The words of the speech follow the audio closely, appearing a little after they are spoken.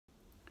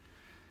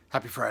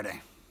Happy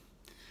Friday.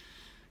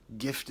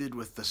 Gifted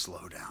with the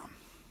slowdown.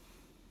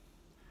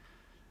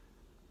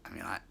 I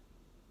mean,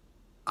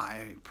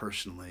 I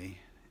personally,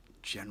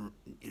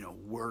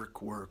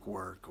 work, or,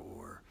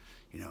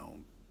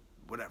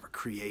 whatever,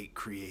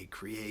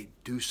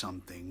 create, do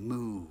something,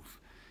 move.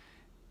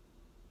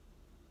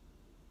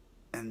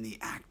 And the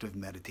act of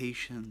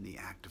meditation, the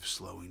act of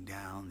slowing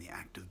down, the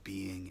act of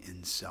being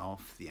in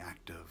self, the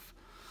act of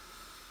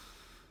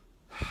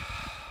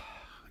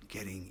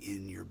getting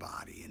in your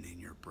body and in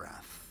your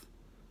breath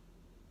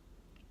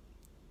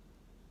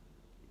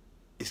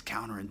is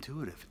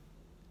counterintuitive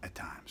at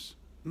times,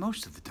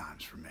 most of the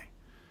times for me.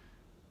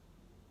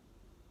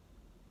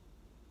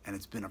 And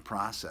it's been a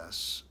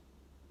process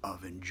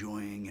of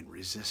enjoying and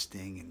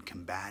resisting and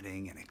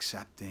combating and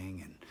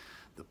accepting and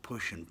the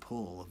push and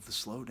pull of the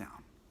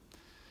slowdown.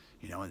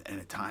 And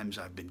at times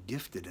I've been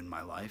gifted in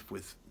my life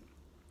with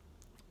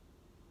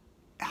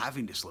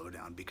having to slow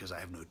down because I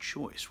have no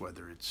choice,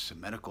 whether it's a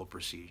medical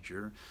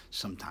procedure.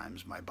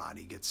 Sometimes my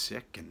body gets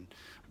sick and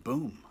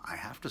boom, I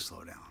have to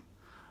slow down.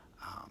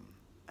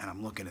 And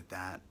I'm looking at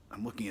that.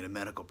 I'm looking at a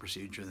medical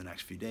procedure in the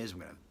next few days. I'm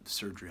going to have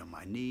surgery on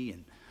my knee,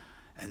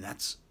 and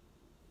that's,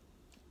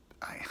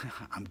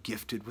 I'm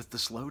gifted with the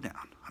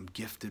slowdown. I'm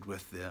gifted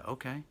with the,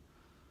 okay.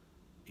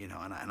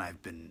 And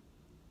I've been,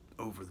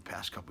 over the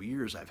past couple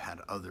years, I've had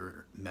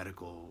other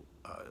medical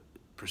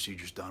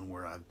procedures done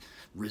where I've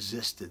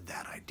resisted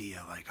that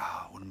idea, like,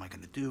 oh, what am I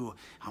going to do?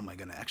 How am I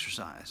going to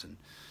exercise? And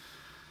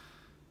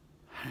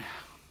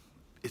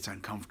it's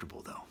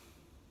uncomfortable, though.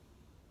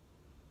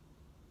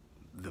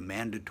 The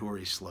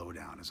mandatory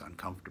slowdown is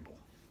uncomfortable.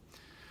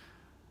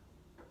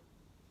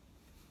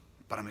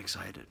 But I'm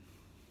excited.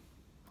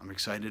 I'm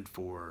excited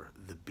for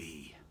the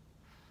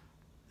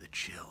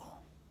chill.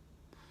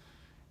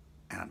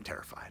 And I'm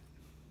terrified.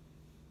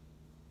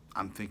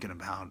 I'm thinking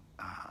about,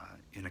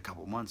 in a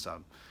couple months,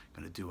 I'm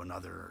going to do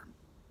another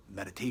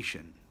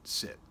meditation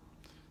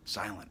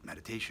silent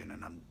meditation,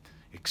 and I'm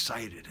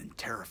excited and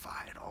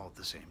terrified all at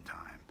the same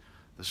time.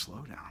 The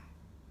slowdown,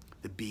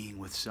 the being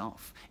with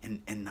self,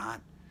 and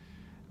not,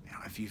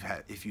 if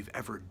you've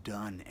ever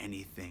done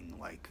anything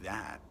like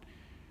that,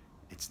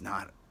 it's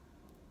not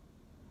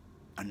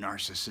a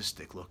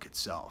narcissistic look at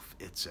self.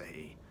 It's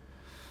a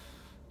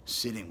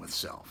sitting with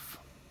self,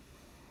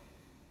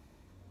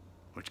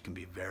 which can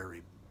be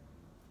very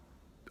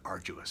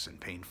arduous and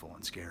painful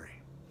and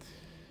scary.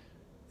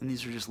 And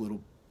these are just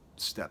little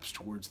steps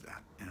towards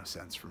that, in a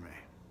sense, for me.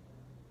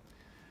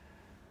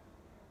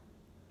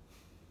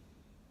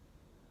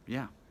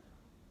 Yeah.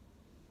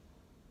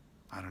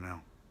 I don't know.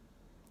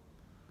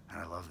 And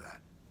I love that.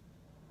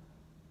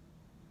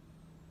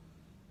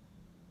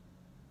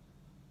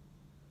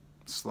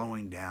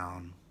 Slowing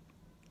down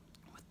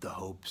with the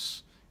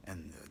hopes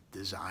and the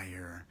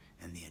desire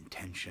and the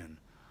intention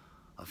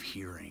of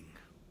hearing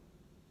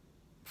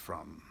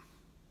from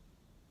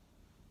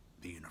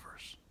the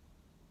universe,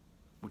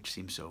 which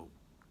seems so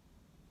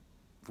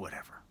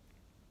whatever.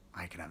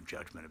 I can have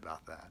judgment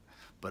about that,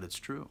 but it's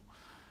true.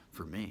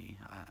 For me,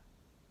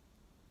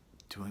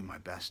 doing my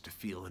best to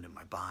feel it in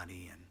my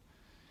body and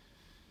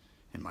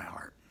in my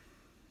heart.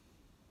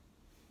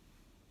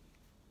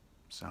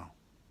 So,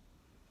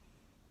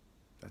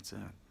 that's it.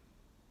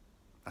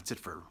 That's it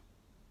for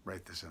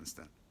right this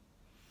instant.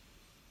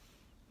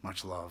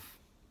 Much love,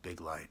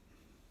 big light.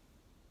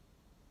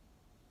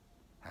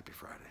 Happy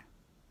Friday.